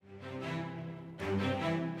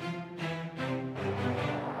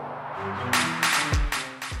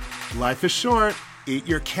Life is short. Eat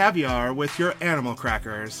your caviar with your animal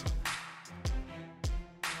crackers.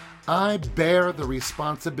 I bear the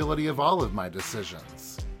responsibility of all of my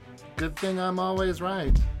decisions. Good thing I'm always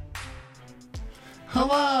right.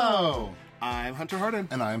 Hello! I'm Hunter Harden.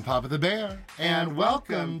 And I'm Papa the Bear. And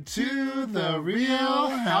welcome to the Real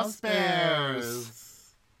Housebears.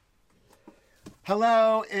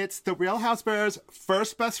 Hello, it's the Real Housebears'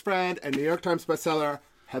 first best friend and New York Times bestseller,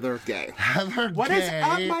 Heather Gay. Heather Gay. What is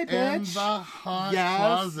up, my bitch? In the hot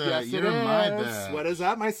closet. Yes, You're my bitch. What is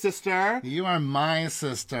up, my sister? You are my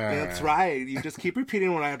sister. That's right. You just keep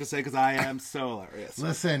repeating what I have to say because I am so hilarious.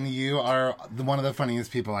 Listen, you are one of the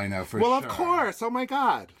funniest people I know for sure. Well, of course. Oh my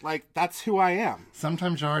God. Like, that's who I am.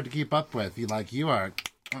 Sometimes you're hard to keep up with. You are.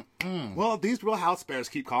 Well, these Real Housebears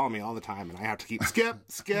keep calling me all the time, and I have to keep skip,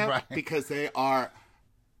 right. Because they are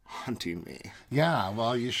hunting me. Yeah,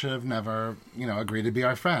 well, you should have never, agreed to be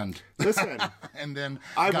our friend. Listen. And then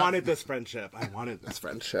I wanted this friendship, my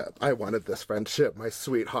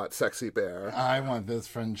sweet, hot, sexy bear. I want this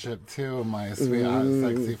friendship too, my sweet, hot,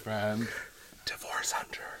 sexy friend. Divorce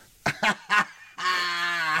Hunter.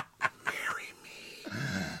 Marry me.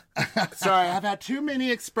 Sorry, I've had too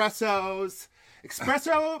many espressos.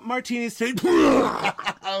 Espresso martinis today.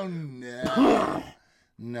 Oh, no.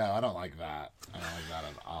 No, I don't like that. I don't like that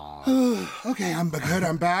at all. Okay, I'm good.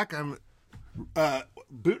 I'm back. I'm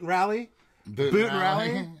Boot and Rally. Boot and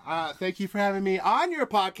Rally. Thank you for having me on your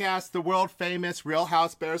podcast, the world famous Real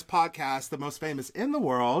Housebears podcast, the most famous in the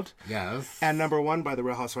world. Yes. And number one by the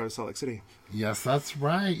Real Housewives of Salt Lake City. Yes, that's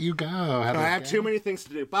right. You go. I have too many things to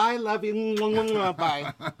do. Bye, love you.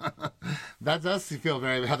 Bye. That does feel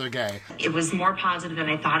very Heather Gay. It was more positive than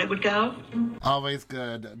I thought it would go. Always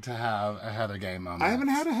good to have a Heather Gay moment. I haven't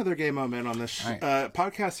had a Heather Gay moment on this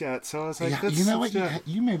podcast yet, so I was like, you know what?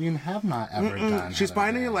 You maybe have not ever done. She's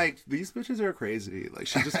finding it like, these bitches are crazy. Like,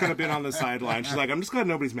 she's just kind of been on the sideline. She's like, I'm just glad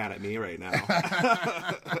nobody's mad at me right now.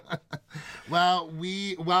 Well,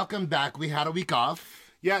 we welcome back. We had a week off.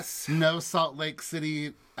 Yes. No Salt Lake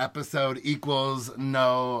City episode equals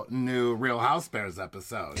no new Real Housebears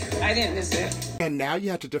episode. I didn't miss it. And now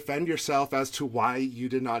you have to defend yourself as to why you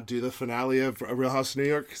did not do the finale of Real House New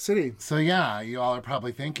York City. So yeah, you all are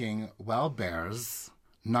probably thinking, well, Bears,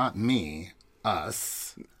 not me,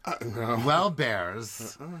 us. No. Well,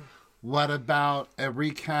 Bears, what about a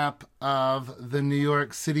recap of the New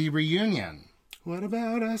York City reunion? What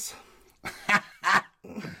about us?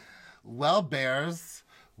 Well, Bears,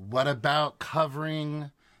 what about covering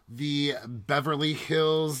the Beverly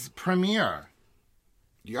Hills premiere?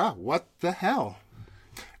 Yeah, what the hell?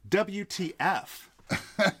 WTF?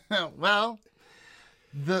 Well,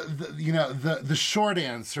 the short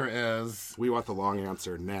answer is we want the long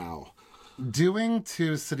answer now. Doing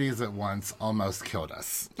two cities at once almost killed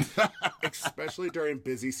us. Especially during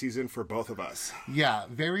busy season for both of us. Yeah,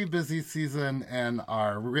 very busy season in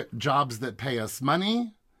our jobs that pay us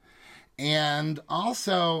money. And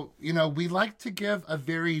also, we like to give a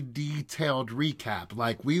very detailed recap.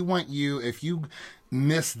 Like, we want you, if you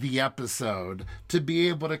miss the episode, to be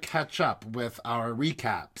able to catch up with our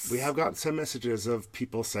recaps. We have gotten some messages of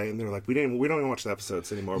people saying they're like, we don't even watch the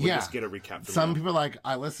episodes anymore. We just get a recap. Some people are like,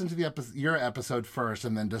 I listen to your episode first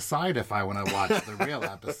and then decide if I want to watch the real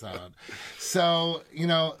episode. So,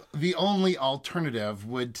 the only alternative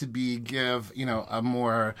would to be give, a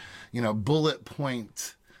more, bullet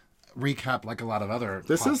point recap like a lot of other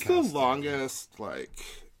This podcasts. Is the longest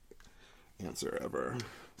answer ever.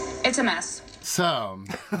 It's a mess. So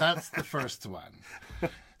that's the first one.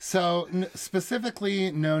 So specifically,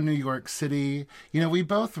 no New York City. We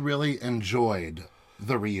both really enjoyed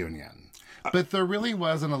the reunion. But there really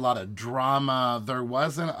wasn't a lot of drama. There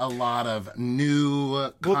wasn't a lot of new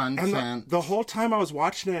content. And the whole time I was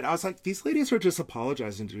watching it, I was like, these ladies are just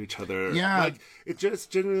apologizing to each other. Yeah. Like, it just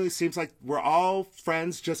genuinely seems like we're all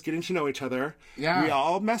friends just getting to know each other. Yeah. We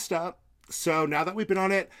all messed up. So now that we've been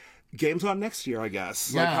on it, game's on next year, I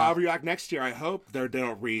guess. Yeah. Like, however you act next year, I hope they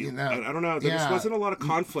don't read. I don't know. There just wasn't a lot of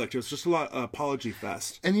conflict. It was just a lot of apology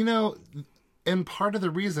fest. And and part of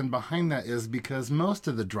the reason behind that is because most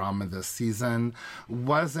of the drama this season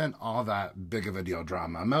wasn't all that big of a deal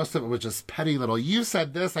drama. Most of it was just petty little, you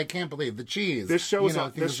said this, I can't believe the cheese. This show was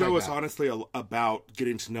honestly about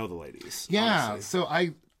getting to know the ladies. Yeah, honestly. So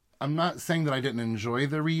I'm not saying that I didn't enjoy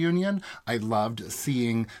the reunion. I loved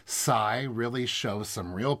seeing Sai really show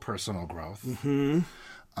some real personal growth. Mm-hmm.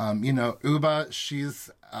 Uba,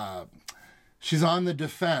 she's on the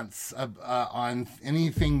defense on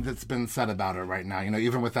anything that's been said about her right now.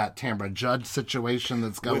 Even with that Tamra Judge situation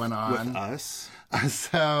that's going on. With us?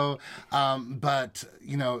 But,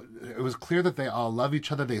 you know, it was clear that they all love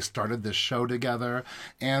each other. They started this show together.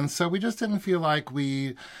 And so we just didn't feel like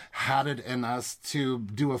we had it in us to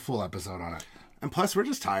do a full episode on it. And plus, we're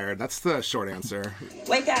just tired. That's the short answer.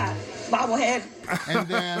 Wake up, bobblehead. And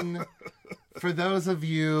then, for those of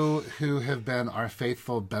you who have been our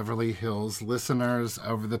faithful Beverly Hills listeners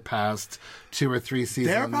over the past 2 or 3 seasons...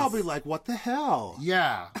 They're probably like, what the hell?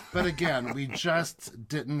 Yeah, but again, we just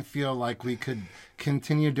didn't feel like we could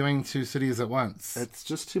continue doing 2 cities at once. It's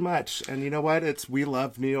just too much. And you know what? We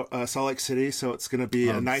love Salt Lake City, so it's going to be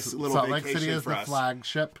a nice little Salt vacation Lake City is for the us.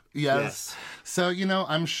 flagship. Yes. So, you know,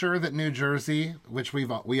 I'm sure that New Jersey, which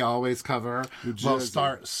we always cover, will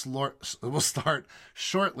start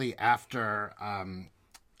shortly after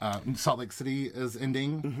Salt Lake City is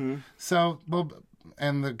ending. Mm-hmm. So,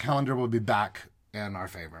 and the calendar will be back in our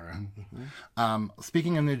favor. Mm-hmm.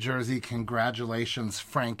 Speaking of New Jersey, congratulations,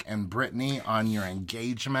 Frank and Brittany, on your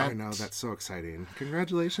engagement. I know, that's so exciting.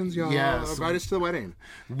 Congratulations, y'all. Yes. Invite us to the wedding.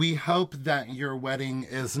 We hope that your wedding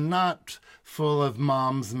is not full of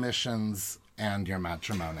mom's missions and your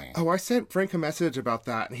matrimony. Oh, I sent Frank a message about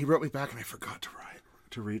that, and he wrote me back, and I forgot to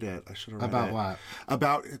read it. I should have read it. About what?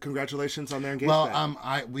 About congratulations on their engagement.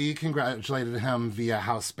 Well, we congratulated him via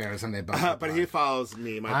Housebears, and they both. But he follows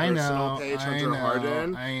me, my personal page, Hunter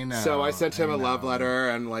Harden. I know. So I sent him a love letter,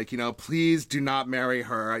 and please do not marry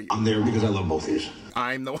her. I'm there because I love both of you.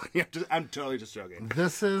 I'm the one. I'm totally just joking.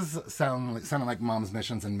 This is sounding like mom's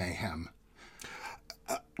missions and mayhem.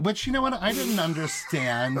 Which, you know what? I didn't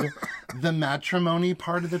understand the matrimony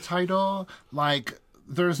part of the title. Like,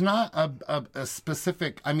 there's not a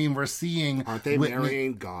specific... I mean, we're seeing... Aren't they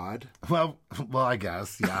marrying God? Well, I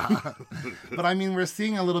guess, yeah. But, I mean, we're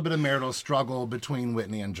seeing a little bit of marital struggle between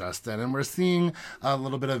Whitney and Justin. And we're seeing a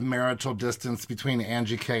little bit of marital distance between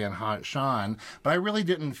Angie K and Hot Sean. But I really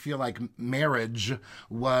didn't feel like marriage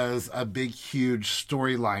was a big, huge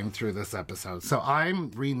storyline through this episode. So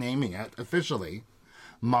I'm renaming it officially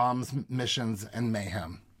Mom's Missions and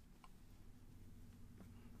Mayhem.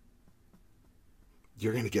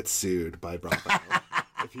 You're going to get sued by Bravo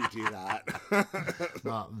if you do that.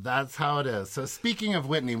 Well, that's how it is. So speaking of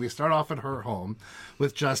Whitney, we start off at her home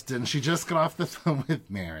with Justin. She just got off the phone with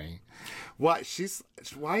Mary. Why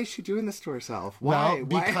is she doing this to herself? Why?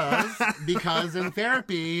 Well, because in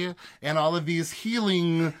therapy and all of these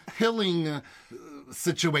healing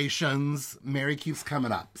situations, Mary keeps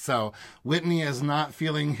coming up. So Whitney is not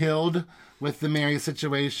feeling healed with the Mary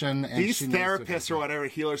situation. And these therapists or whatever,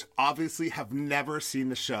 healers, obviously have never seen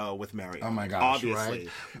the show with Mary. Oh my gosh, obviously.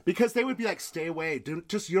 right? Because they would be like, stay away. You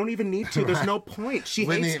don't even need to. There's Right. no point. She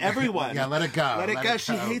Whitney, hates everyone. Yeah, let it go. Let it go.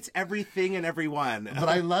 She hates everything and everyone. But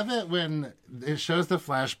I love it when it shows the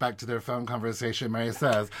flashback to their phone conversation. Mary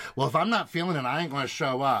says, well, if I'm not feeling it, I ain't going to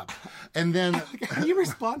show up. And then... How do you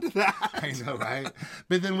respond to that? I know, right?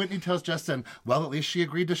 But then Whitney tells Justin, well, at least she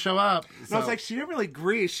agreed to show up. So, I was like, she didn't really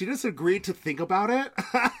agree. She just agreed to think about it.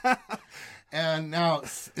 And now,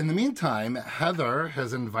 in the meantime, Heather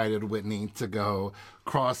has invited Whitney to go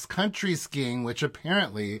cross-country skiing, which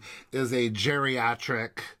apparently is a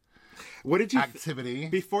geriatric What did you activity.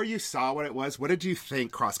 Before you saw what it was, what did you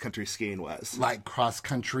think cross-country skiing was? Like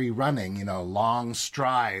cross-country running, long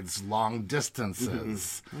strides, long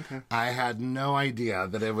distances. Mm-hmm. Okay. I had no idea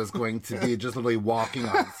that it was going to be just literally walking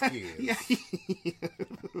on skis.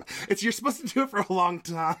 You're supposed to do it for a long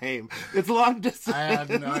time. It's long distance. I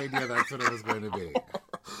had no idea that's what it was going to be.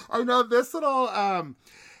 I know this little...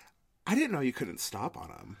 I didn't know you couldn't stop on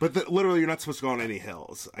them. But literally, you're not supposed to go on any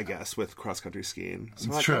hills, I guess, with cross-country skiing.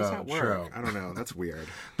 So True, how does that work? true. I don't know. That's weird.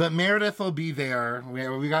 But Meredith will be there. We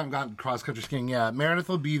haven't gotten cross-country skiing yet. Meredith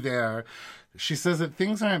will be there. She says that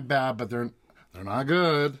things aren't bad, but they're not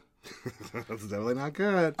good. That's definitely not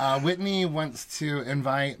good. Whitney wants to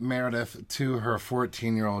invite Meredith to her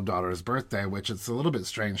 14-year-old daughter's birthday, which it's a little bit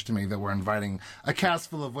strange to me that we're inviting a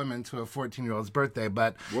cast full of women to a 14-year-old's birthday.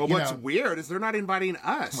 But What's weird is they're not inviting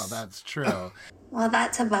us. Well, that's true. Well,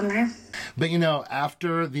 that's a bummer. But,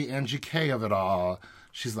 after the Angie K of it all,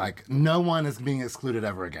 she's like, no one is being excluded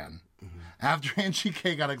ever again. Mm-hmm. After Angie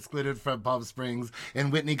K got excluded from Palm Springs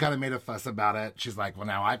and Whitney kind of made a fuss about it, she's like, well,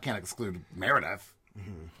 now I can't exclude Meredith.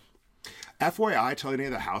 Mm-hmm. FYI, to any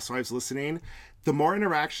of the housewives listening, the more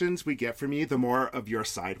interactions we get from you, the more of your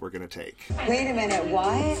side we're going to take. Wait a minute,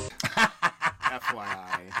 what?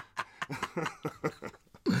 FYI.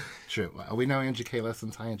 True. We know Angie K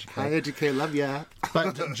listens. Hi, Angie K. Hi, Angie K. Love ya.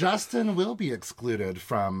 But Justin will be excluded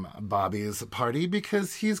from Bobby's party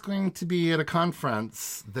because he's going to be at a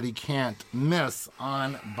conference that he can't miss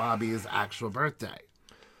on Bobby's actual birthday.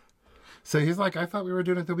 So he's like, I thought we were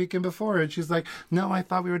doing it the weekend before. And she's like, no, I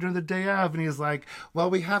thought we were doing it the day of. And he's like, well,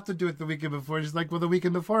 we have to do it the weekend before. And she's like, well, the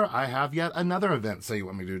weekend before, I have yet another event. So you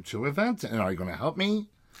want me to do 2 events? And are you going to help me?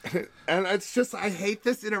 And it's just, I hate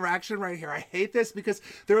this interaction right here. I hate this because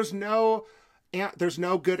there's no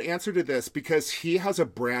good answer to this because he has a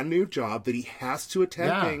brand new job that he has to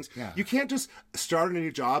attend things. Yeah. You can't just start a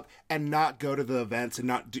new job and not go to the events and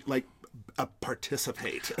not do, like,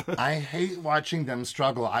 participate. I hate watching them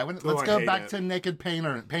struggle. Let's go back to naked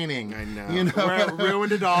painting. I know. You know,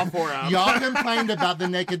 ruined it all for him. Y'all complained about the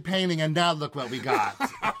naked painting, and now look what we got.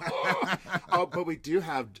 Oh, but we do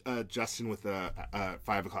have Justin with a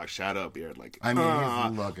 5 o'clock shadow beard. Like, I mean,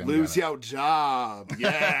 he's looking. Lose your job.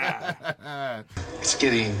 Yeah. It's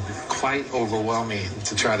getting quite overwhelming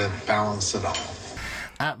to try to balance it all.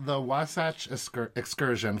 At the Wasatch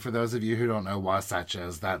Excursion, for those of you who don't know Wasatch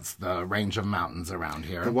is, that's the range of mountains around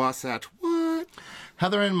here. The Wasatch what?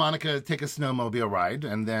 Heather and Monica take a snowmobile ride,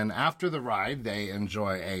 and then after the ride, they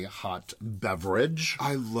enjoy a hot beverage.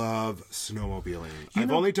 I love snowmobiling.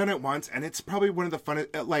 I've only done it once, and it's probably one of the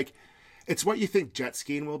funnest, like, it's what you think jet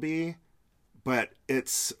skiing will be, but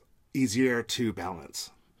it's easier to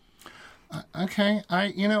balance. Okay,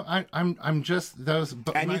 I'm just those.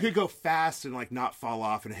 But and you could go fast and like not fall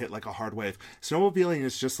off and hit like a hard wave. Snowmobiling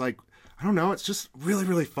is just like, I don't know, it's just really,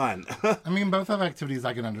 really fun. I mean, both of activities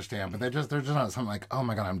I can understand, but they're just not something like, oh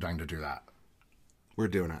my God, I'm dying to do that. We're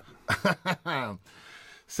doing it.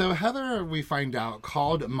 So Heather, we find out,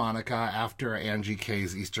 called Monica after Angie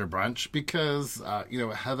K's Easter brunch because,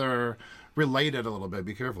 Heather related a little bit.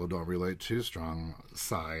 Be careful, don't relate too strong,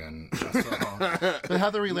 Cy and Jessica. But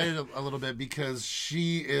Heather related a little bit because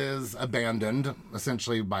she is abandoned,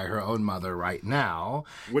 essentially, by her own mother right now.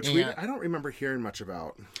 Which I don't remember hearing much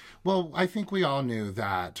about. Well, I think we all knew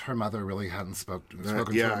that her mother really hadn't spoken to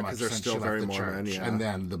her much since she left the Mormon, church. yeah. And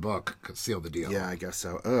then the book sealed the deal. Yeah, I guess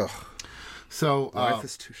so. Ugh. So life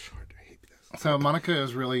is too short. I hate this. So Monica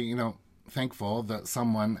is really, thankful that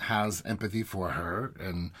someone has empathy for her,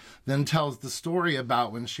 and then tells the story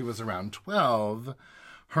about when she was around 12.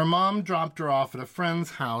 Her mom dropped her off at a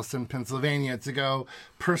friend's house in Pennsylvania to go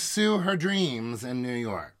pursue her dreams in New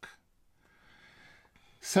York.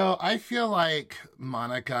 So I feel like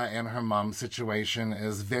Monica and her mom's situation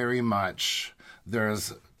is very much,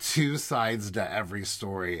 there's 2 sides to every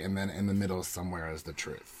story, and then in the middle somewhere is the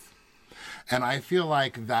truth. And I feel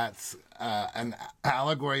like that's an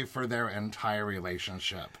allegory for their entire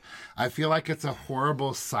relationship. I feel like it's a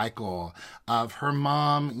horrible cycle of her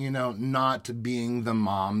mom, not being the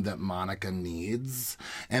mom that Monica needs.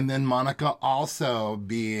 And then Monica also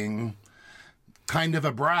being kind of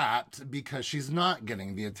a brat because she's not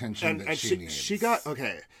getting the attention that she needs. She got,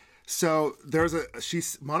 okay. So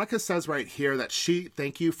Monica says right here that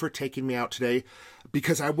thank you for taking me out today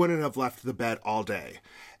because I wouldn't have left the bed all day.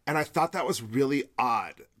 And I thought that was really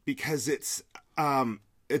odd because I'm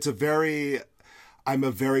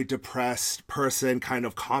a very depressed person kind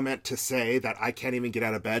of comment to say that I can't even get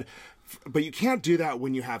out of bed. But you can't do that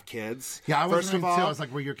when you have kids. Yeah, I was too. I was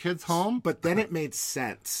like, were your kids home? But then it made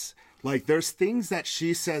sense. Like, there's things that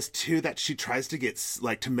she says, too, that she tries to get,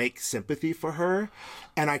 like, to make sympathy for her.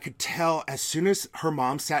 And I could tell as soon as her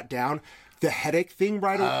mom sat down, the headache thing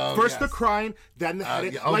right away. First the crying, then the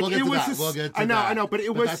headache. Yeah. Like, we'll get to that. I know, but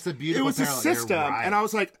it was a system. Right. And I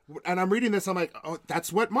was like, and I'm reading this, I'm like, oh,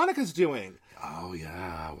 that's what Monica's doing. Oh,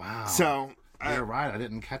 yeah. Wow. So you're right. I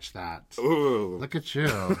didn't catch that. Ooh. Look at you.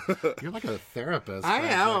 You're like a therapist. I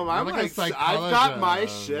am. I'm like a psychologist. I've got my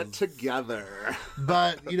shit together.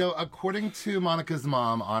 But, according to Monica's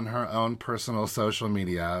mom on her own personal social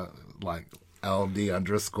media, like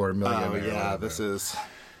LD_millionaire. Oh, yeah. This is...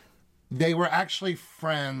 They were actually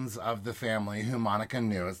friends of the family who Monica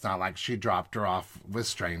knew. It's not like she dropped her off with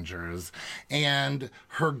strangers. And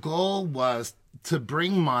her goal was to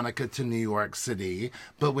bring Monica to New York City.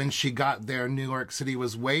 But when she got there, New York City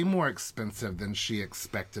was way more expensive than she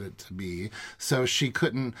expected it to be. So she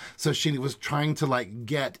was trying to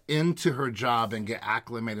get into her job and get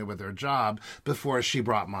acclimated with her job before she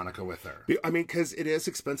brought Monica with her. I mean, because it is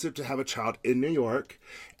expensive to have a child in New York.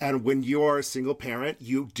 And when you're a single parent,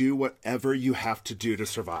 you do whatever you have to do to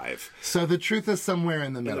survive. So the truth is somewhere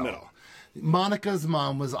in the middle. Monica's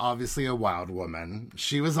mom was obviously a wild woman.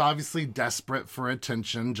 She was obviously desperate for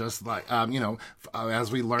attention, just like,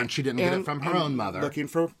 as we learned, she didn't get it from her own mother. Looking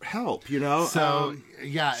for help, So,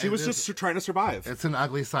 yeah. She was just trying to survive. It's an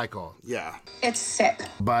ugly cycle. Yeah. It's sick.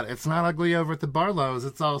 But it's not ugly over at the Barlows.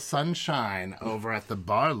 It's all sunshine over at the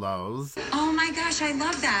Barlows. Oh my gosh, I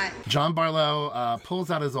love that. John Barlow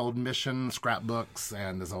pulls out his old mission scrapbooks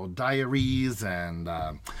and his old diaries, and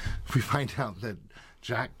we find out that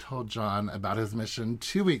Jack told John about his mission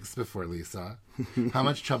 2 weeks before Lisa. How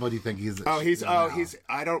much trouble do you think he's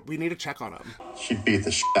in? We need to check on him. She beat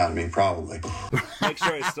the shit out of me, probably. Make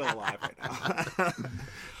sure he's still alive right now.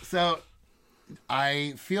 So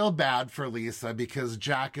I feel bad for Lisa because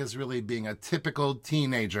Jack is really being a typical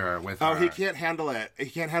teenager with her. Oh, he can't handle it.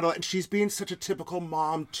 And she's being such a typical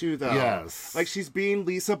mom, too, though. Yes. Like, she's being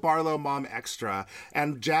Lisa Barlow mom extra.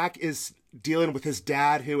 And Jack is dealing with his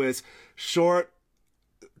dad, who is short,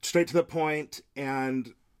 straight to the point,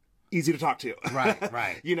 and easy to talk to.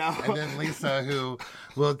 Right. You know? And then Lisa, who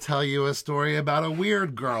will tell you a story about a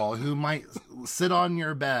weird girl who might sit on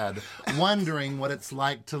your bed wondering what it's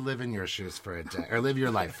like to live in your shoes for a day, or live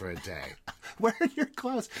your life for a day. Where are your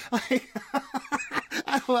clothes?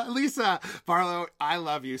 Lisa Barlow, I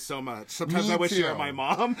love you so much. Sometimes Me I wish you too. were my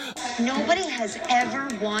mom. Nobody has ever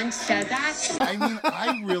once said that. I mean,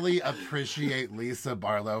 I really appreciate Lisa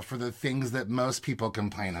Barlow for the things that most people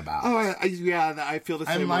complain about. Oh, I feel the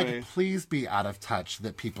same I'm like, way. please be out of touch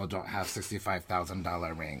that people don't have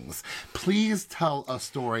 $65,000 rings. Please tell a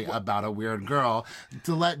story about a weird girl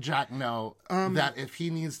to let Jack know that if he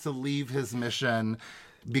needs to leave his mission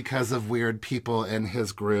because of weird people in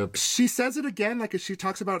his group. She says it again, like if she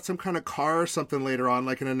talks about some kind of car or something later on,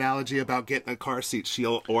 like an analogy about getting a car seat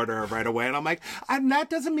she'll order right away. And I'm like,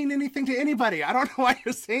 that doesn't mean anything to anybody. I don't know why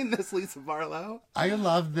you're saying this, Lisa Barlow. I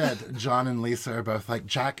love that John and Lisa are both like,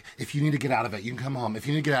 Jack, if you need to get out of it, you can come home. If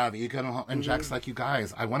you need to get out of it, you can come home. And Jack's like, you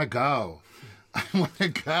guys, I want to go. I want to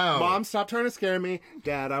go. Mom, stop trying to scare me.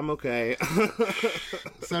 Dad, I'm okay.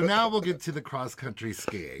 So now we'll get to the cross-country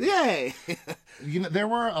skiing. Yay! You know, there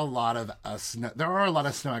are a lot of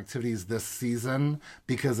snow activities this season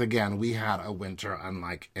because, again, we had a winter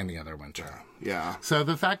unlike any other winter. Yeah. So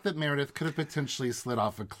the fact that Meredith could have potentially slid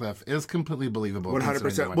off a cliff is completely believable.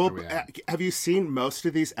 100%. Well, have you seen most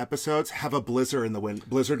of these episodes have a blizzard in the wind?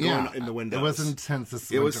 Blizzard going in the windows. It was intense this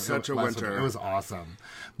winter. It was such a winter. It was awesome.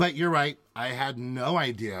 But you're right. I had no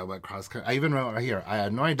idea what cross-country... I even wrote right here. I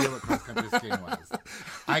had no idea what cross-country skiing was.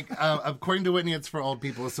 According to Whitney, it's for old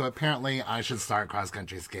people, so apparently I should start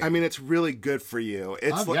cross-country skiing. I mean, it's really good for you.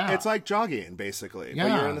 It's like jogging, basically. Yeah.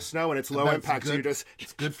 But you're in the snow and it's low impact, so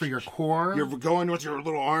it's good for your core. You're going with your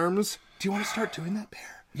little arms. Do you want to start doing that,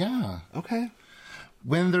 Bear? Yeah. Okay.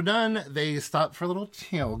 When they're done, they stop for a little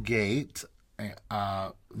tailgate.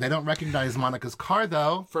 They don't recognize Monica's car,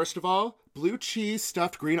 though. First of all, blue cheese,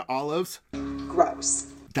 stuffed green olives.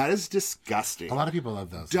 Gross. That is disgusting. A lot of people love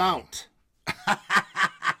those. Don't.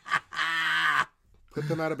 Put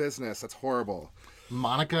them out of business. That's horrible.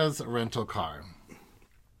 Monica's rental car.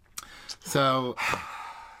 So...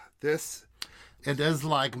 It is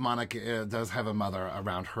like Monica does have a mother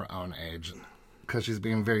around her own age because she's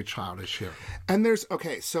being very childish here. And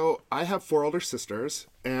so I have 4 older sisters,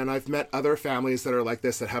 and I've met other families that are like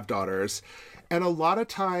this that have daughters. And a lot of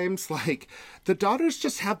times, like, the daughters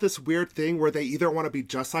just have this weird thing where they either want to be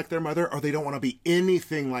just like their mother or they don't want to be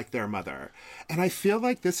anything like their mother. And I feel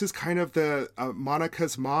like this is kind of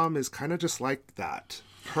Monica's mom is kind of just like that.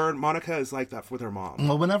 Monica is like that with her mom.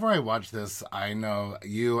 Well, whenever I watch this, I know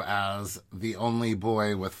you as the only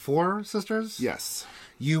boy with 4 sisters. Yes.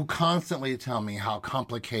 You constantly tell me how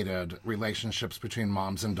complicated relationships between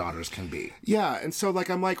moms and daughters can be. Yeah, and so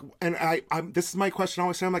I'm like, and I'm this is my question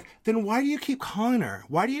always. I'm like, then why do you keep calling her?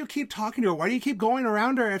 Why do you keep talking to her? Why do you keep going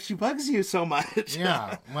around her if she bugs you so much?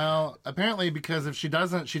 Yeah, well, apparently because if she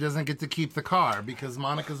doesn't get to keep the car because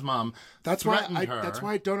Monica's mom threatened her. That's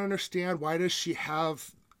why I don't understand. Why does she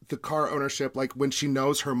have the car ownership like when she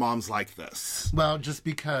knows her mom's like this? Well, just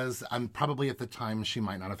because probably at the time she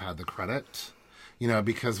might not have had the credit. You know,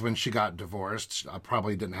 because when she got divorced, I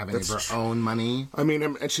probably didn't have any of her own money. I mean,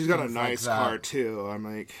 and she's got a nice car, too. I'm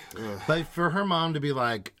like... Ugh. But for her mom to be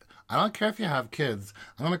like, I don't care if you have kids.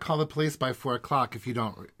 I'm going to call the police by 4 o'clock if you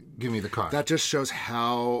don't give me the car. That just shows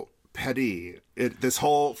how petty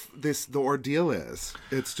the ordeal is.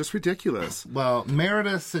 It's just ridiculous. Well,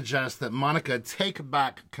 Meredith suggests that Monica take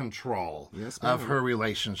back control of her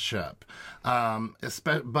relationship,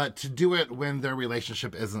 but to do it when their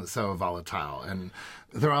relationship isn't so volatile. And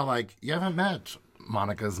they're all like, you haven't met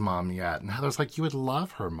Monica's mom yet. And Heather's like, you would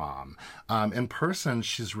love her mom. In person,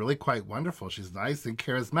 she's really quite wonderful. She's nice and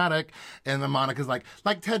charismatic. And then Monica's like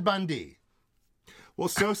Ted Bundy. Well,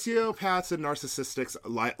 sociopaths and narcissistics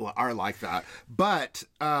are like that. But...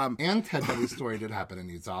 and Ted Bundy's story did happen in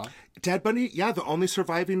Utah. Ted Bundy, yeah, the only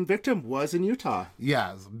surviving victim was in Utah.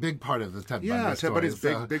 Yeah, it's a big part of the Ted Bundy story. Yeah, Ted Bundy's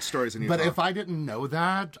big stories in Utah. But if I didn't know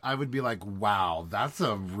that, I would be like, wow, that's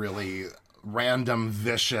a really random,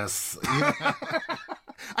 vicious...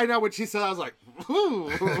 I know, when she said, I was like...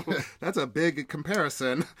 That's a big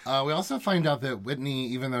comparison. We also find out that Whitney,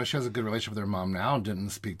 even though she has a good relationship with her mom now, didn't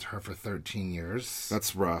speak to her for 13 years.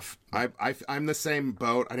 That's rough. I'm the same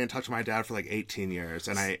boat. I didn't touch my dad for like 18 years,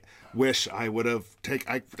 and I wish I would have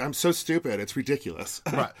I'm so stupid. It's ridiculous.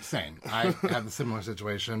 Right, same. I had a similar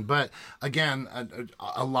situation. But again,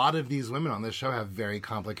 a lot of these women on this show have very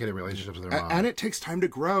complicated relationships with their mom. And it takes time to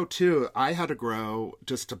grow, too. I had to grow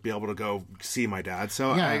just to be able to go see my dad.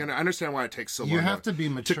 So I understand why it takes so long. You have to be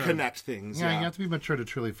mature. To connect things. Yeah, you have to be mature to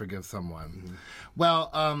truly forgive someone. Mm-hmm.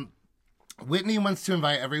 Well, Whitney wants to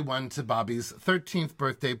invite everyone to Bobby's 13th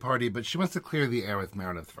birthday party, but she wants to clear the air with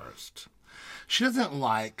Meredith first. She doesn't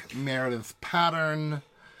like Meredith's pattern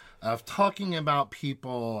of talking about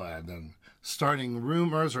people and then starting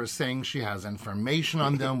rumors or saying she has information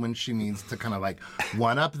on them when she needs to kind of like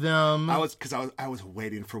one-up them. I was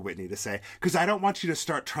waiting for Whitney to say, because I don't want you to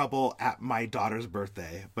start trouble at my daughter's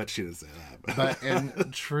birthday, but she didn't say that. But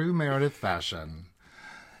in true Meredith fashion,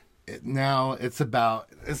 it's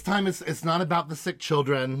not about the sick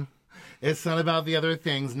children. It's not about the other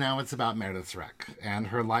things. Now it's about Meredith's wreck and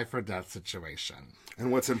her life or death situation.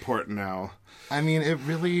 And what's important now? I mean, it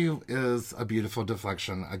really is a beautiful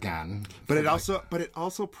deflection again. But it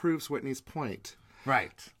also proves Whitney's point.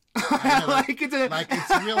 Right.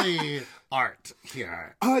 It's really art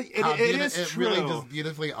here. It really just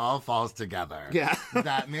beautifully all falls together. Yeah.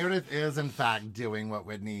 That Meredith is, in fact, doing what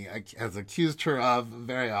Whitney has accused her of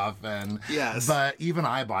very often. Yes. But even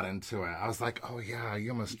I bought into it. I was like, oh, yeah,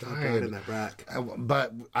 you almost died. In that rack.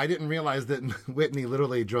 But I didn't realize that Whitney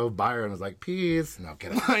literally drove by her and was like, peace. No,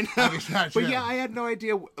 kidding. I know. But yeah, I had no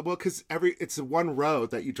idea. Well, because it's one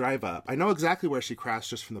road that you drive up. I know exactly where she crashed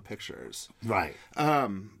just from the pictures. Right.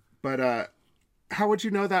 But how would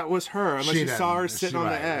you know that was her unless you saw her sitting on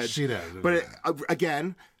the edge? She did. But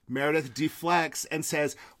again, Meredith deflects and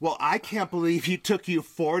says, well, I can't believe you took you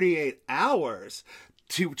 48 hours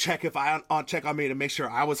to check check on me to make sure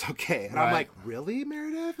I was okay. And I'm like, really,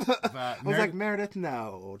 Meredith? I was like, Meredith,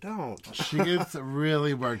 no, don't. She gets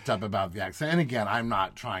really worked up about the accident. And again, I'm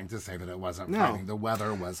not trying to say that it wasn't frightening. The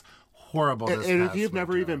weather was horrible this and if past you've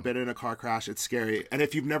never winter. even been in a car crash, it's scary. And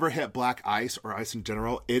if you've never hit black ice or ice in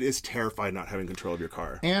general, it is terrifying not having control of your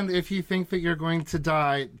car. And if you think that you're going to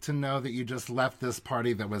die, to know that you just left this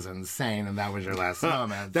party that was insane and that was your last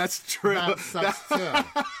moment. That's true. That sucks too.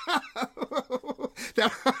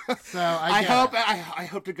 I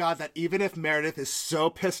hope to God that even if Meredith is so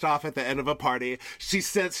pissed off at the end of a party, she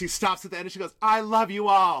stops at the end and she goes, I love you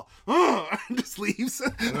all. And just leaves.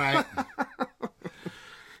 Right.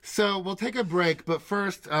 So we'll take a break, but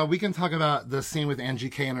first we can talk about the scene with Angie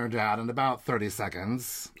K and her dad in about 30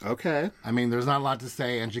 seconds. Okay. I mean, there's not a lot to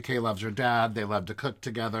say. Angie K loves her dad. They love to cook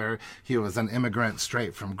together. He was an immigrant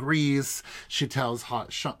straight from Greece. She tells her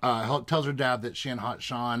dad that she and Hot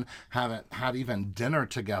Sean haven't had even dinner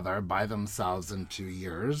together by themselves in 2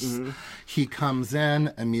 years. Mm-hmm. He comes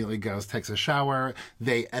in, immediately goes, takes a shower.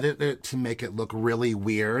 They edit it to make it look really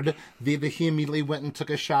weird. He immediately went and took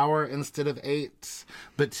a shower instead of ate.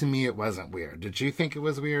 But to me, it wasn't weird. Did you think it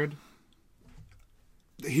was weird?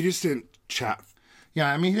 He just didn't chat.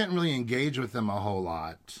 Yeah, I mean, he didn't really engage with them a whole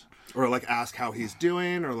lot. Or, like, ask how he's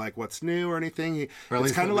doing or, like, what's new or anything.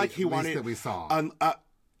 It's kind of like he wanted... that we saw.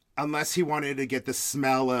 Unless he wanted to get the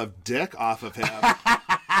smell of dick off of him.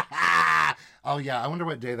 Oh, yeah. I wonder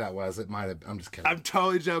what day that was. It might have... I'm just kidding. I'm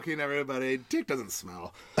totally joking, everybody. Dick doesn't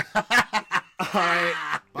smell. All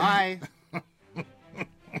right. Bye.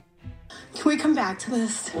 Can we come back to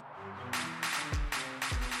this?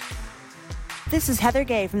 This is Heather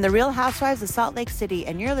Gay from The Real Housewives of Salt Lake City,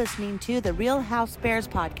 and you're listening to the Real Housebears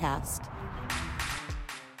podcast.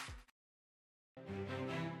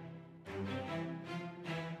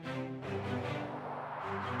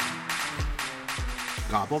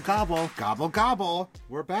 Gobble, gobble, gobble, gobble.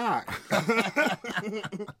 We're back.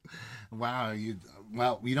 Wow.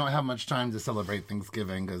 We don't have much time to celebrate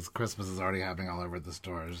Thanksgiving because Christmas is already happening all over the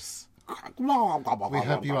stores. We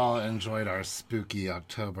hope you all enjoyed our spooky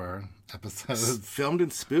October episodes. Filmed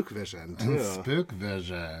in Spook Vision, too. Spook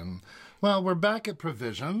Vision. Well, we're back at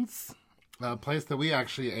Provisions, a place that we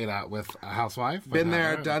actually ate at with a housewife. Been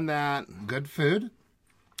there, done that. Good food.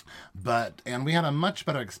 And we had a much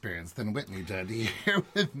better experience than Whitney did here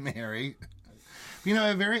with Mary. You know,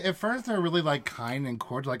 at first they're really like kind and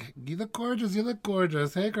cordial, like, you look gorgeous,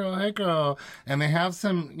 hey girl. And they have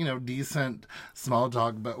some, decent small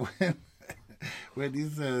talk, but when Whitney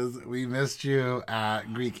says, we missed you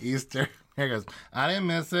at Greek Easter, here goes, I didn't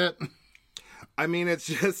miss it. I mean, it's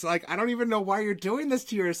just like, I don't even know why you're doing this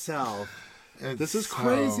to yourself. This is so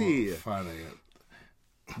crazy. Funny.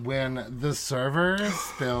 when the server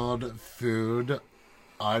spilled food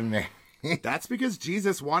on Mary. That's because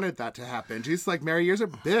Jesus wanted that to happen. Jesus like, Mary, you're a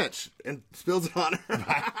bitch, and spills it on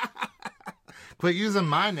her. Quit using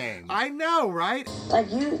my name. I know, right? Like,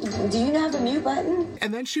 do you have a mute button?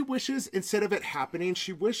 And then she wishes, instead of it happening,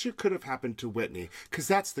 she wished it could have happened to Whitney. Because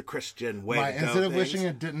that's the Christian way Right, to go instead of things. wishing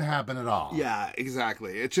it didn't happen at all. Yeah,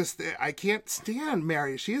 exactly. It just, I can't stand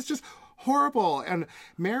Mary. She is just horrible. And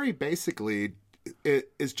Mary basically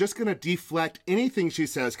is just going to deflect anything she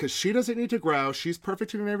says because she doesn't need to grow. She's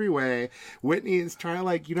perfect in every way. Whitney is trying to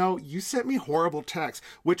like, you sent me horrible texts,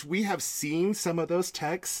 which we have seen some of those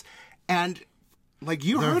texts. And like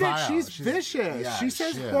you They're heard vile. it, she's vicious. Yeah, she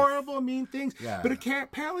says she is. horrible, mean things. Yeah. But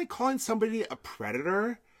apparently calling somebody a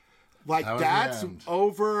predator, like That was that's the end.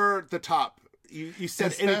 over the top. You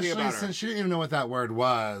said anything Especially about her. since she didn't even know what that word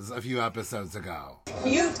was a few episodes ago.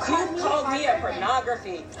 You called me a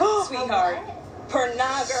pornography, sweetheart.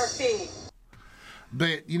 Pornography.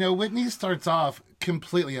 But, Whitney starts off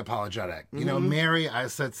completely apologetic. Mary, I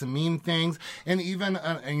said some mean things. And even,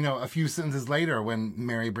 a few sentences later when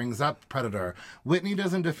Mary brings up Predator, Whitney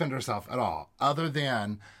doesn't defend herself at all, other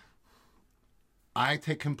than, I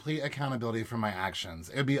take complete accountability for my actions.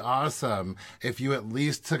 It'd be awesome if you at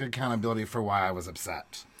least took accountability for why I was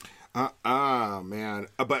upset. Man.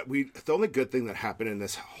 But the only good thing that happened in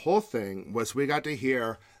this whole thing was we got to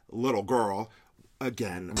hear little girl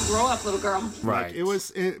again. Grow up, little girl. Right. Like,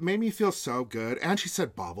 it made me feel so good. And she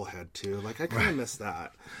said bobblehead too. Like I kind of miss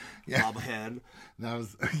that. Yeah. Bobblehead. That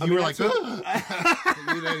was, you were like, you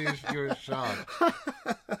were shocked.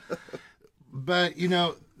 But,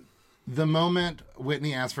 the moment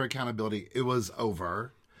Whitney asked for accountability, it was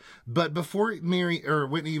over. But before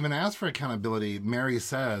Whitney even asked for accountability, Mary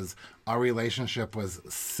says our relationship was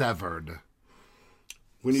severed.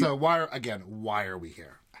 So why are we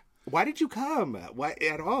here? Why did you come? Why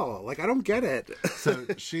at all? Like I don't get it. So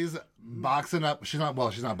she's boxing up. She's not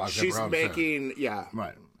boxing up. She's her own making food. yeah.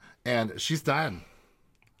 Right. And she's done.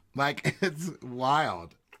 Like it's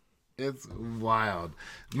wild. It's wild.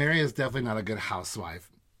 Mary is definitely not a good housewife.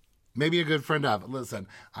 Maybe a good friend of. Listen,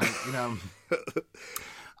 I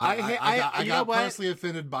got personally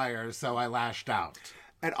offended by her, so I lashed out.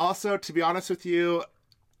 And also, to be honest with you,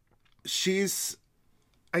 she's.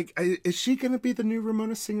 Is she going to be the new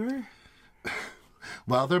Ramona Singer?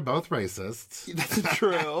 Well, they're both racists. That's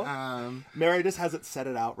true. Mary just hasn't said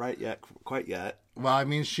it out quite yet. Well, I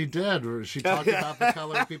mean, she did. She talked about the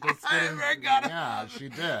color of people's skin. Yeah, she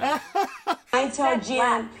did. I told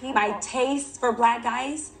Jim my taste for black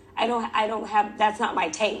guys. I don't have. That's not my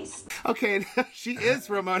taste. Okay, she is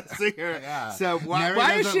Ramona Singer. Yeah. So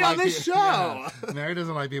why is she on this show? Yeah. Mary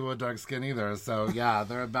doesn't like people with dark skin either. So yeah,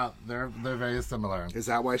 they're very similar. Is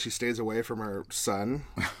that why she stays away from her son?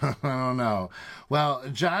 I don't know. Well,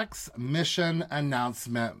 Jack's mission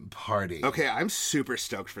announcement party. Okay, I'm super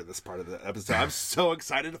stoked for this part of the episode. I'm so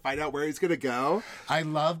excited to find out where he's gonna go. I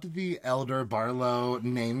loved the Elder Barlow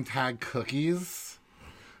name tag cookies.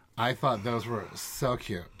 I thought those were so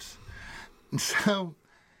cute. So,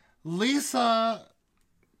 Lisa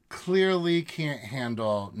clearly can't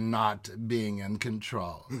handle not being in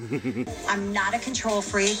control. I'm not a control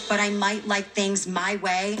freak, but I might like things my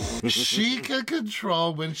way. She can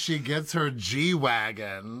control when she gets her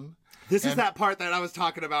G-Wagon. This is that part that I was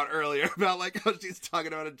talking about earlier, about like how she's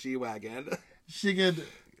talking about a G-Wagon. She could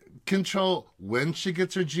control when she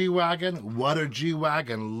gets her G-Wagon, what her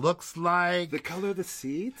G-Wagon looks like. The color of the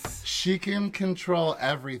seats. She can control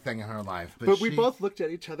everything in her life. But we both looked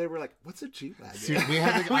at each other. We're like, "What's a G-Wagon?" See, we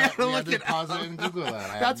had to look it pause up. it and Google it.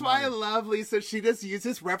 That's why I love Lisa. She just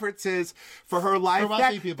uses references for her life. For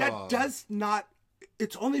wealthy people. That does not.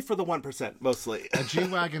 It's only for the 1%, mostly. A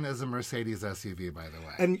G-Wagon is a Mercedes SUV, by the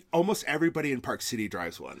way. And almost everybody in Park City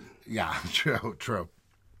drives one. Yeah, true.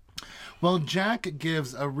 Well, Jack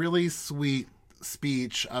gives a really sweet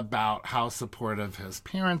speech about how supportive his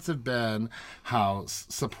parents have been, how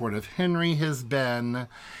supportive Henry has been,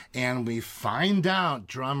 and we find out,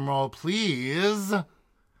 drumroll please,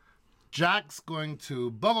 Jack's going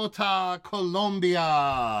to Bogota,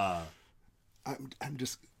 Colombia. I'm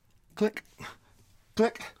just click,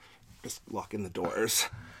 just locking the doors.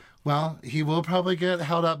 Well, he will probably get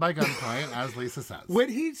held up by gunpoint, as Lisa says.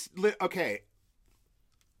 When okay,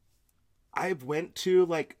 I went to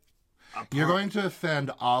like. You're going to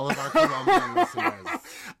offend all of our Colombian listeners.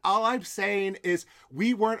 All I'm saying is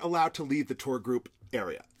we weren't allowed to leave the tour group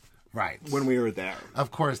area. Right. When we were there.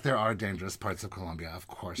 Of course, there are dangerous parts of Colombia. Of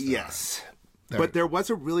course there yes. But there was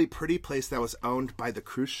a really pretty place that was owned by the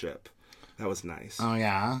cruise ship. That was nice. Oh,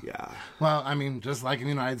 yeah? Yeah. Well, I mean, just like in the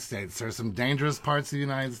United States, there's some dangerous parts of the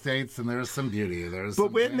United States, and there's some beauty.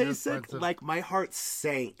 But when they said, like, my heart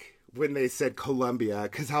sank when they said Colombia,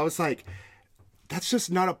 because I was like, that's just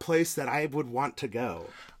not a place that I would want to go.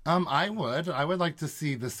 I would like to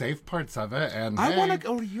see the safe parts of it, and I want to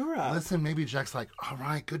go to Europe. Listen, maybe Jack's like, all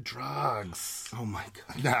right, good drugs. Oh my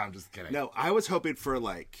God. No, I'm just kidding. No, I was hoping for,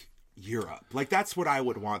 like, Europe. Like, that's what I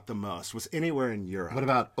would want the most, was anywhere in Europe. What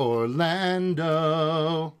about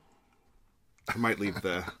Orlando? I might have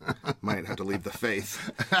to leave the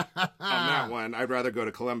faith on that one. I'd rather go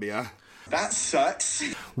to Colombia. That sucks.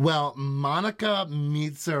 Well, Monica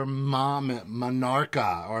meets her mom at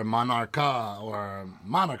Monarcha.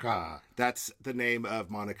 That's the name of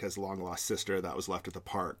Monica's long-lost sister that was left at the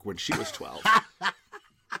park when she was 12.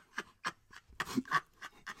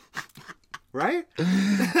 Right?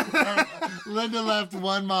 Linda left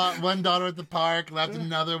one daughter at the park, left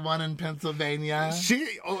another one in Pennsylvania.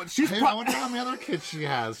 She's I wonder how many other kids she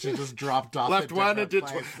has. She just dropped off. Left one and did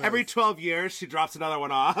every 12 years she drops another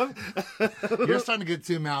one off. You're starting to get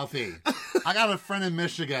too mouthy. I got a friend in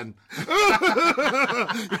Michigan.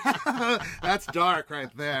 That's dark right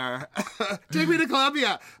there. Take me to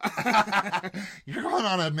Columbia. You're going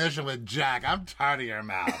on a mission with Jack. I'm tired of your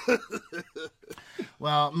mouth.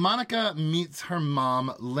 Well, Monica meets her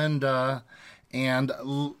mom, Linda, and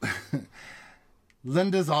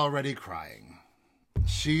Linda's already crying.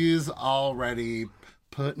 She's already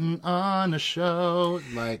putting on a show.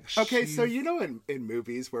 Okay, so you know in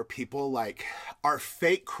movies where people like are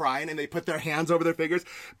fake crying and they put their hands over their fingers,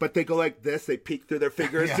 but they go like this, they peek through their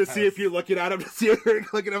fingers Yes. to see if you're looking at them, to see if you're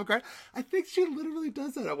looking at them crying. I think she literally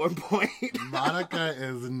does that at one point. Monica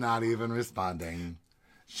is not even responding.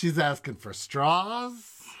 She's asking for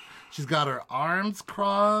straws. She's got her arms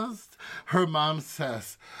crossed. Her mom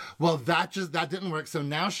says, well, that didn't work. So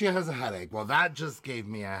now she has a headache. Well, that just gave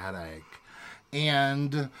me a headache.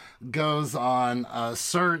 And goes on a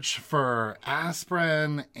search for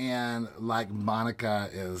aspirin, and like Monica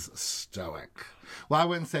is stoic. Well, I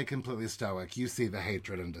wouldn't say completely stoic. You see the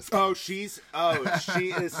hatred and disgust. She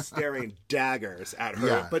is staring daggers at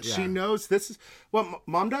her, but she knows this is what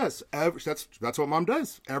mom does. That's what mom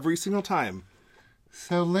does every single time.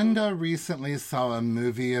 So Linda recently saw a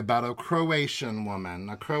movie about a Croatian woman,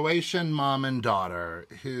 a Croatian mom and daughter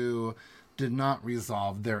who did not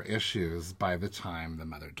resolve their issues by the time the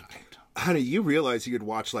mother died. Honey, you realize you could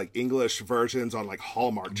watch like English versions on like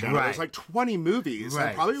Hallmark Channel. Right. There's like 20 movies, and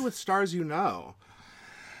Right. probably with stars you know.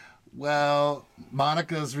 Well,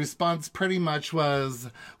 Monica's response pretty much was,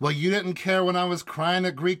 well, you didn't care when I was crying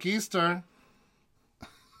at Greek Easter.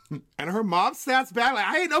 And her mom snaps back like,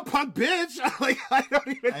 I ain't no punk bitch. Like, I don't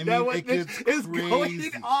even know what is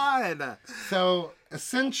going on. So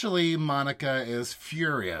essentially, Monica is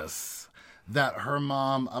furious that her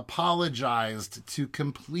mom apologized to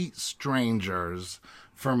complete strangers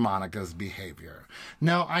for Monica's behavior.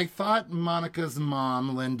 Now, I thought Monica's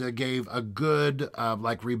mom, Linda, gave a good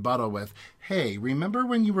rebuttal with, hey, remember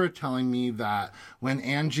when you were telling me that when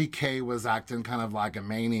Angie K was acting kind of like a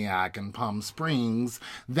maniac in Palm Springs,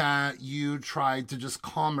 that you tried to just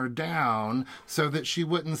calm her down so that she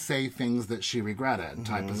wouldn't say things that she regretted,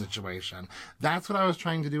 type of situation. That's what I was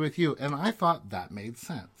trying to do with you, and I thought that made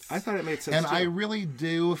sense. I thought it made sense, and too. I really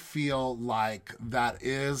do feel like that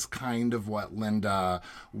is kind of what Linda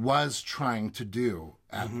was trying to do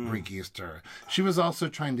at Greek Easter. She was also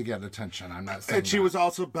trying to get attention. I'm not saying And she was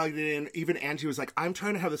also bugged in. Even Angie was like, I'm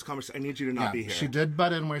trying to have this conversation. I need you to not be here. She did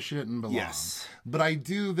butt in where she didn't belong. Yes. But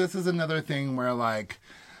this is another thing where, like,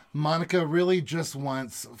 Monica really just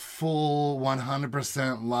wants full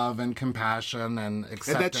 100% love and compassion and acceptance.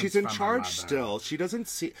 And that she's in from her charge mother. still. She doesn't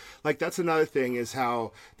see... Like, that's another thing is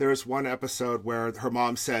how there's one episode where her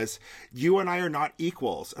mom says, you and I are not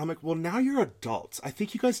equals. And I'm like, well, now you're adults. I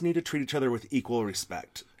think you guys need to treat each other with equal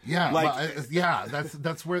respect. Yeah, like,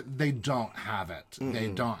 that's where they don't have it. They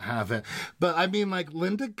don't have it. But I mean, like,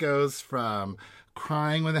 Linda goes from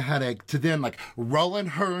crying with a headache to then like rolling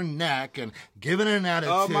her neck and giving an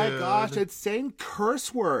attitude. Oh my gosh, it's saying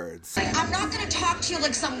curse words. I'm not going to talk to you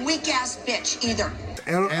like some weak ass bitch either.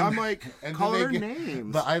 And I'm like, and call then her they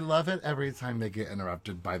names. But I love it every time they get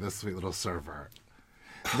interrupted by this sweet little server.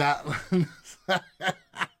 That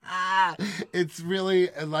it's really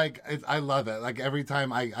like I love it. Like every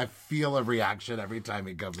time I feel a reaction every time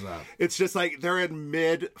he comes up. It's just like they're in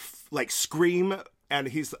mid like scream. And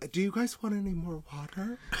he's like, do you guys want any more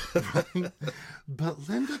water? Right? But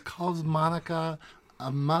Linda calls Monica a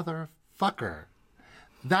motherfucker.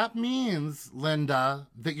 That means, Linda,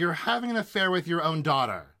 that you're having an affair with your own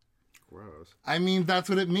daughter. gross. I mean, that's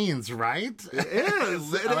what it means, right? It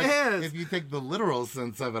is. It is. If you take the literal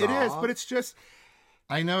sense of it It all. is, but it's just...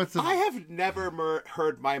 I know it's... I have never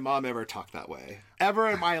heard my mom ever talk that way. Ever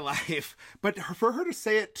in my life. But for her to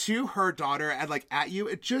say it to her daughter and, like, at you,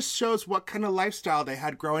 it just shows what kind of lifestyle they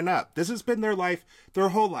had growing up. This has been their life, their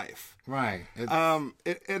whole life. Right. They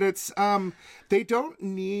don't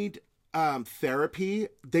need therapy.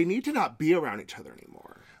 They need to not be around each other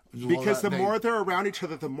anymore. Because the more they're around each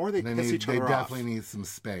other, the more they piss each other off. They definitely need some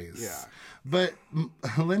space. Yeah. But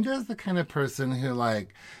Linda is the kind of person who,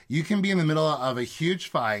 like, you can be in the middle of a huge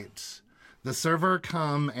fight, the server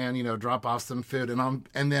come and, you know, drop off some food,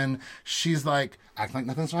 and then she's like, acting like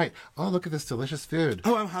nothing's right. Oh, look at this delicious food.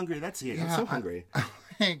 Oh, I'm hungry. That's it. I'm so hungry.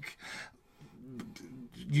 Like,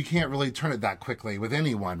 you can't really turn it that quickly with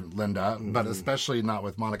anyone, Linda, but especially not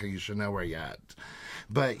with Monica. You should know her yet.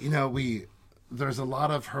 But, you know, there's a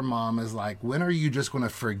lot of her mom is like, when are you just going to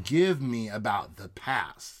forgive me about the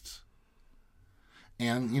past?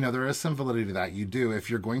 And, you know, there is some validity to that. You do. If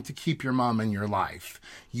you're going to keep your mom in your life,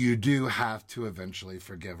 you do have to eventually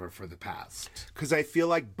forgive her for the past. Because I feel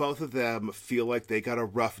like both of them feel like they got a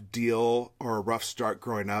rough deal or a rough start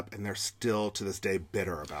growing up, and they're still, to this day,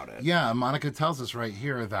 bitter about it. Yeah, Monica tells us right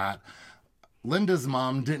here that Linda's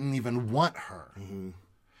mom didn't even want her. Mm-hmm.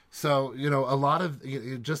 So, you know,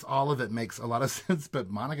 just all of it makes a lot of sense, but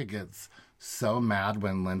Monica gets so mad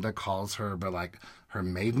when Linda calls her, but like her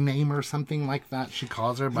maiden name or something like that. She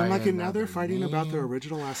calls her by like, and now they're another fighting name. about their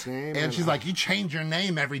original last name. And she's like, you change your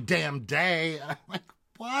name every damn day. And I'm like,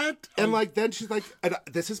 what? And like, then she's like,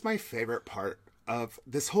 this is my favorite part of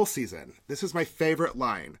this whole season. This is my favorite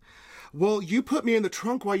line. Well, you put me in the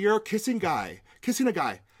trunk while you're kissing a guy.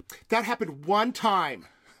 That happened one time.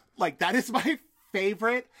 Like, that is my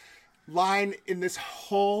favorite line in this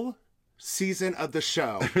whole season of the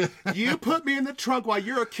show. You put me in the trunk while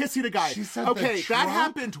you're kissing a guy. She said okay, that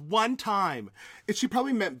happened one time. And she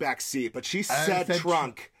probably meant backseat, but she said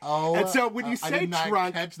trunk. And so when you say I did not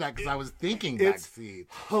trunk, catch that because I was thinking it's backseat.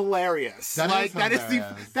 hilarious. That like is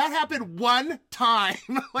hilarious. that happened one time.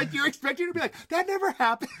 Like, you're expecting to be like, that never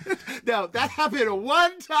happened. No, that happened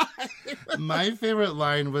one time. My favorite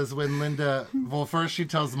line was when Linda, well, first she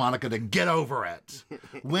tells Monica to get over it.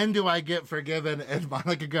 When do I get forgiven? And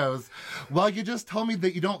Monica goes, well, you just told me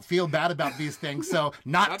that you don't feel bad about these things, so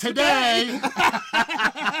not today.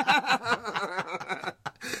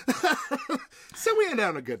 So we end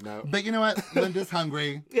on a good note. But you know what? Linda's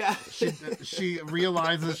hungry. Yeah. She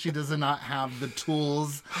realizes she does not have the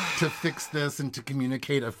tools to fix this and to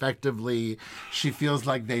communicate effectively. She feels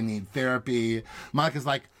like they need therapy. Monica's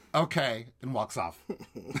like, okay, and walks off.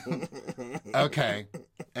 Okay.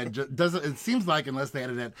 And doesn't, it seems like, unless they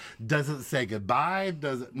edit it, doesn't say goodbye,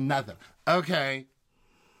 nothing. Okay.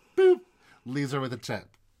 Boop. Leaves her with a tip.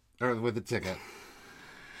 Or with a ticket.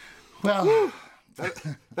 Well...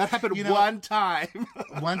 That happened one time.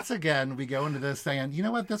 Once again, we go into this saying, you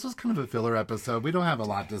know what, this was kind of a filler episode. We don't have a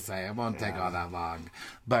lot to say. It won't take all that long.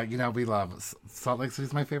 But, you know, we love Salt Lake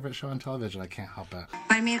City's my favorite show on television. I can't help it.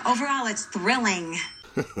 I mean, overall, it's thrilling.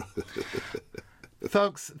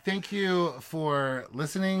 Folks, thank you for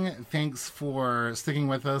listening. Thanks for sticking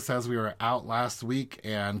with us as we were out last week,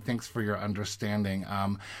 and thanks for your understanding.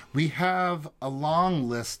 We have a long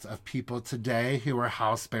list of people today who are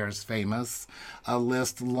Housebears famous. A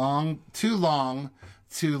list too long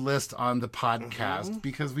to list on the podcast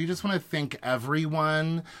because we just want to thank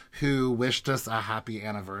everyone who wished us a happy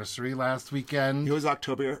anniversary last weekend. It was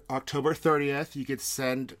October 30th. You could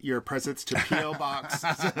send your presents to P.O. Box.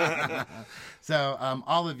 So,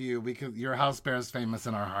 all of you, you're Housebears famous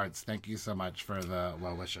in our hearts. Thank you so much for the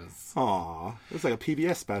well wishes. Aw, it was like a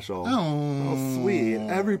PBS special. Oh, sweet.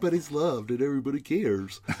 Everybody's loved and everybody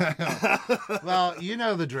cares. Well, you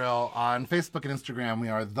know the drill. On Facebook and Instagram, we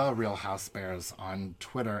are The Real Housebears. On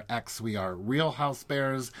Twitter, X, we are Real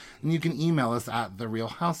Housebears. And you can email us at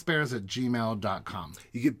therealhousebears@gmail.com.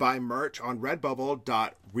 You could buy merch on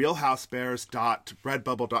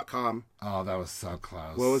redbubble.realhousebears.redbubble.com. Oh, that was so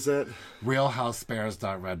close. What was it?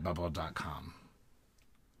 realhousebears.redbubble.com.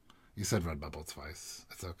 You said Redbubble twice.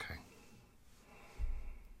 It's okay.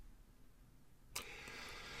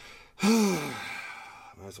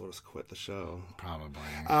 Might as well just quit the show. Probably.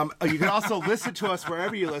 You can also listen to us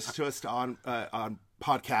wherever you listen to us on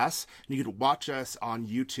podcasts. And you can watch us on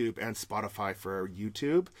YouTube and Spotify for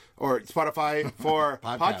YouTube, or Spotify for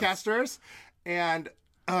podcasters. And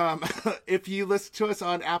if you listen to us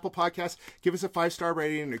on Apple Podcasts, give us a 5-star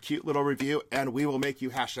rating and a cute little review, and we will make you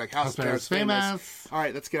 #Housebears famous. All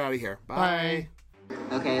right, let's get out of here. Bye.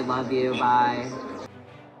 Okay, love you. Bye.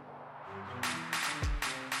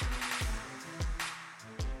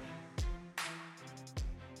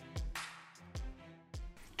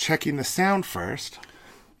 checking the sound first,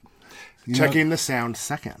 checking the sound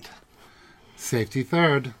second. Safety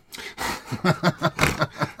third.